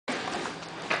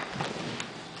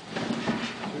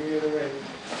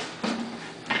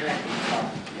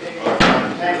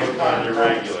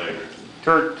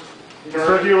Turn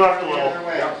to your left a little. The other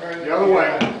way. Yep. Turn The other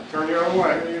way. Turn the other way.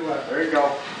 Turn to your left. There you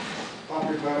go. Pump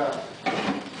your butt up.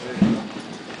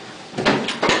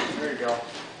 There you go.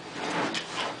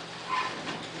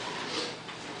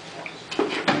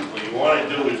 What you want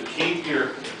to do is keep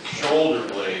your shoulder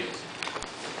blades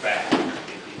back.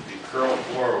 If you curl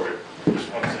forward,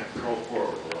 just 1 second, curl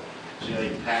forward. See how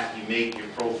you make your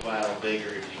profile bigger.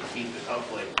 If you keep it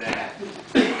up like that,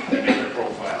 you make your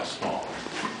profile smaller.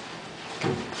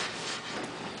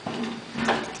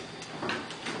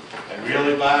 And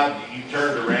really, Bob, you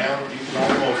turned around, you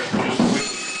can almost just quickly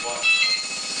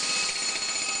spot.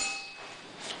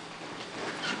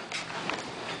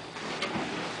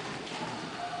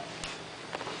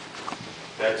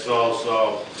 That's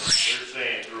also, you're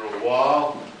saying through a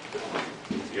wall,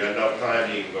 you got enough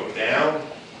time, you can go down,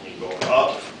 you can go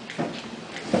up,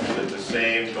 and it's the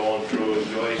same going through a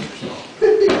joist or something.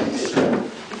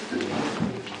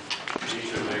 You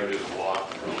should have maybe just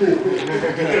walked. But,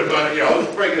 you know, I was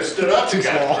probably gonna stood up and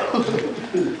got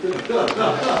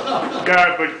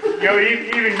God, but you know,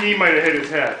 even he might have hit his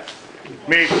head.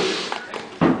 Maybe.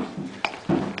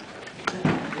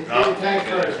 No, Tank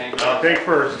first. no, Take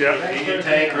first, yeah. you can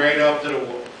tank right up to the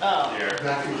wall. Oh. There.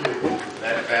 Back into it.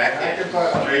 That back, Back your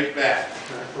butt up. straight back.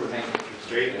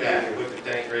 Straight back. Put the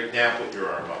tank right down, put your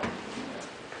arm up.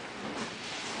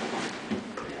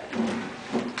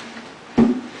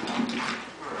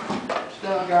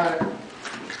 Still got it.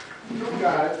 Still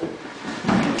got it.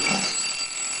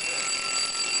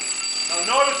 Now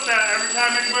notice that every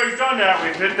time anybody's done that,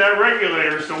 we've hit that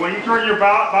regulator. So when you turn your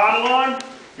bottle on,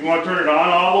 you want to turn it on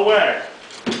all the way.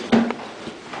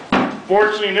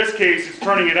 Fortunately, in this case, it's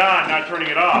turning it on, not turning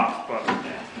it off. But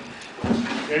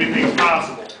anything's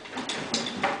possible.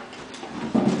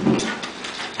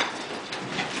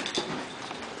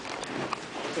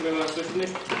 Somebody want to switch with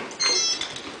me?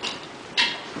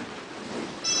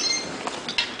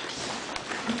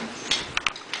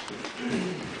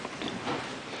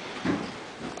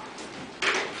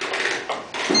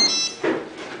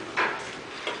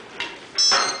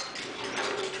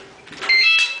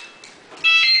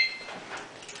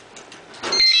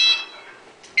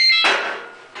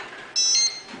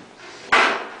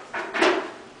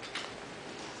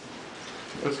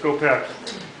 Let's go, Pat.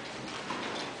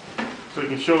 So you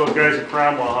can show those guys at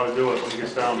Cromwell how to do it when he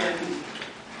gets down there.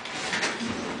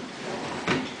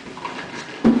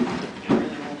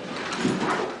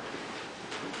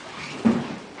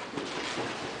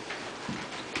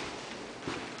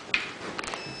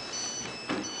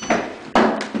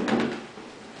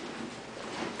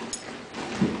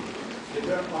 Get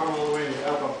that arm all the way to the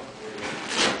elbow.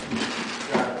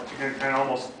 Got it. You can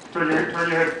almost turn your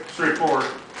head straight forward.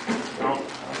 No,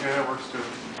 okay, that works too.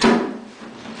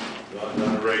 On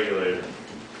the regulator.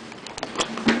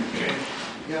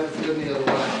 You have to do it the other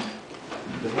way.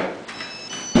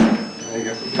 There you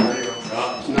go. There you go. No,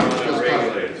 on the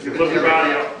regulator. You flip your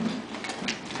body up.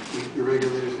 Your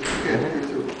regulators. Okay, you're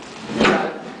through.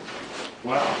 Got it.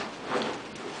 Wow.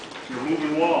 You're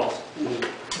moving walls.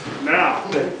 Now,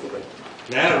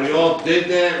 Now that we all did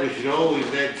that, we should always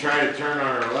then try to turn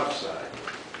on our left side.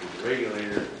 The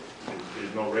regulator,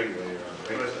 there's no regulator on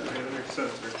the right side. that makes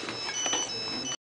sense, Richard.